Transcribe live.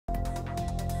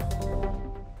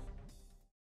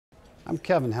I'm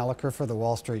Kevin Helliker for the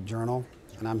Wall Street Journal,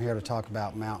 and I'm here to talk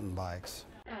about mountain bikes.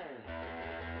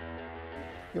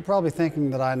 You're probably thinking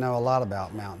that I know a lot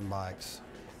about mountain bikes.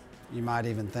 You might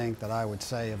even think that I would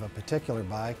say of a particular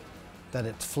bike that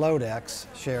its Floadex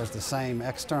shares the same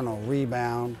external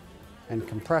rebound and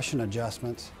compression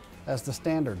adjustments as the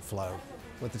standard float,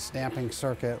 with its damping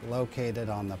circuit located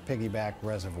on the piggyback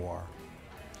reservoir.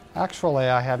 Actually,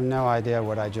 I have no idea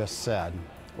what I just said.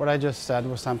 What I just said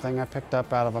was something I picked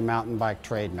up out of a mountain bike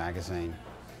trade magazine.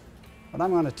 What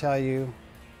I'm going to tell you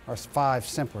are 5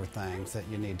 simpler things that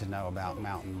you need to know about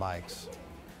mountain bikes.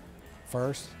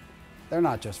 First, they're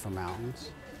not just for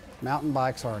mountains. Mountain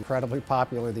bikes are incredibly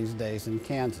popular these days in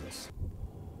Kansas.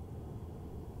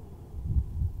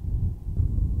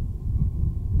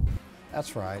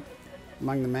 That's right.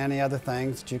 Among the many other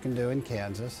things that you can do in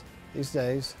Kansas, these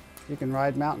days you can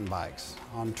ride mountain bikes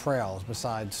on trails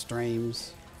beside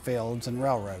streams, fields, and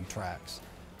railroad tracks.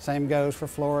 Same goes for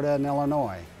Florida and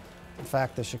Illinois. In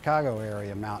fact, the Chicago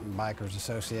Area Mountain Bikers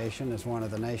Association is one of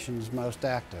the nation's most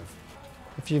active.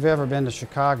 If you've ever been to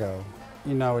Chicago,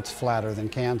 you know it's flatter than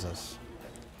Kansas.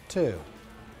 2,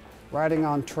 riding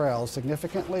on trails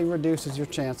significantly reduces your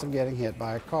chance of getting hit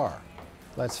by a car.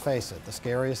 Let's face it, the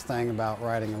scariest thing about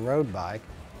riding a road bike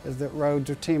is that roads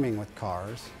are teeming with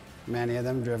cars, many of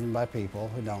them driven by people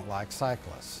who don't like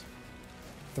cyclists.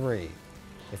 3,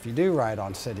 if you do ride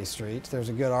on city streets, there's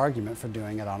a good argument for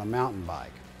doing it on a mountain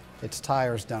bike. Its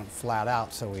tires don't flat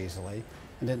out so easily,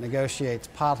 and it negotiates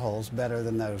potholes better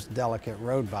than those delicate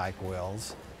road bike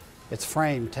wheels. Its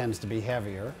frame tends to be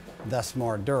heavier, thus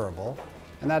more durable,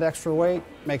 and that extra weight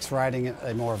makes riding it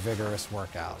a more vigorous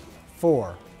workout.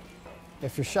 4,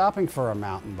 if you're shopping for a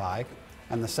mountain bike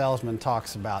and the salesman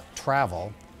talks about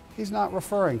travel, he's not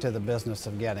referring to the business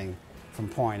of getting from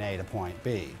point A to point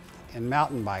B. In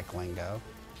mountain bike lingo,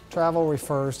 travel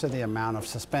refers to the amount of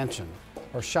suspension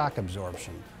or shock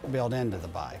absorption built into the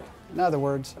bike. In other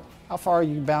words, how far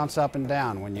you bounce up and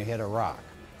down when you hit a rock.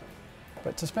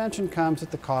 But suspension comes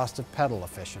at the cost of pedal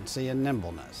efficiency and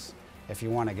nimbleness. If you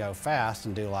want to go fast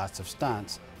and do lots of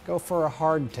stunts, go for a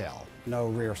hardtail, no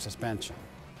rear suspension.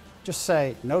 Just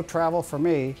say, no travel for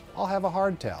me, I'll have a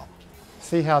hardtail.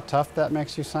 See how tough that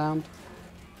makes you sound?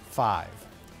 5,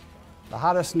 the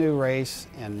hottest new race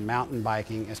in mountain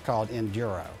biking is called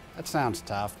Enduro. That sounds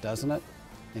tough, doesn't it?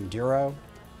 Enduro?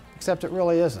 Except it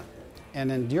really isn't. In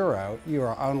Enduro, you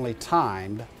are only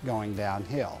timed going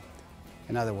downhill.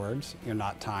 In other words, you're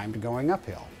not timed going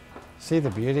uphill. See the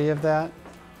beauty of that?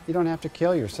 You don't have to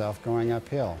kill yourself going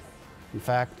uphill. In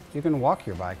fact, you can walk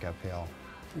your bike uphill.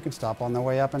 You can stop on the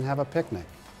way up and have a picnic,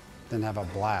 then have a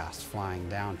blast flying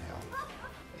downhill.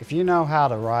 If you know how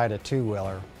to ride a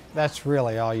two-wheeler, that's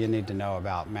really all you need to know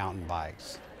about mountain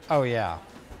bikes. Oh yeah,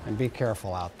 and be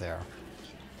careful out there.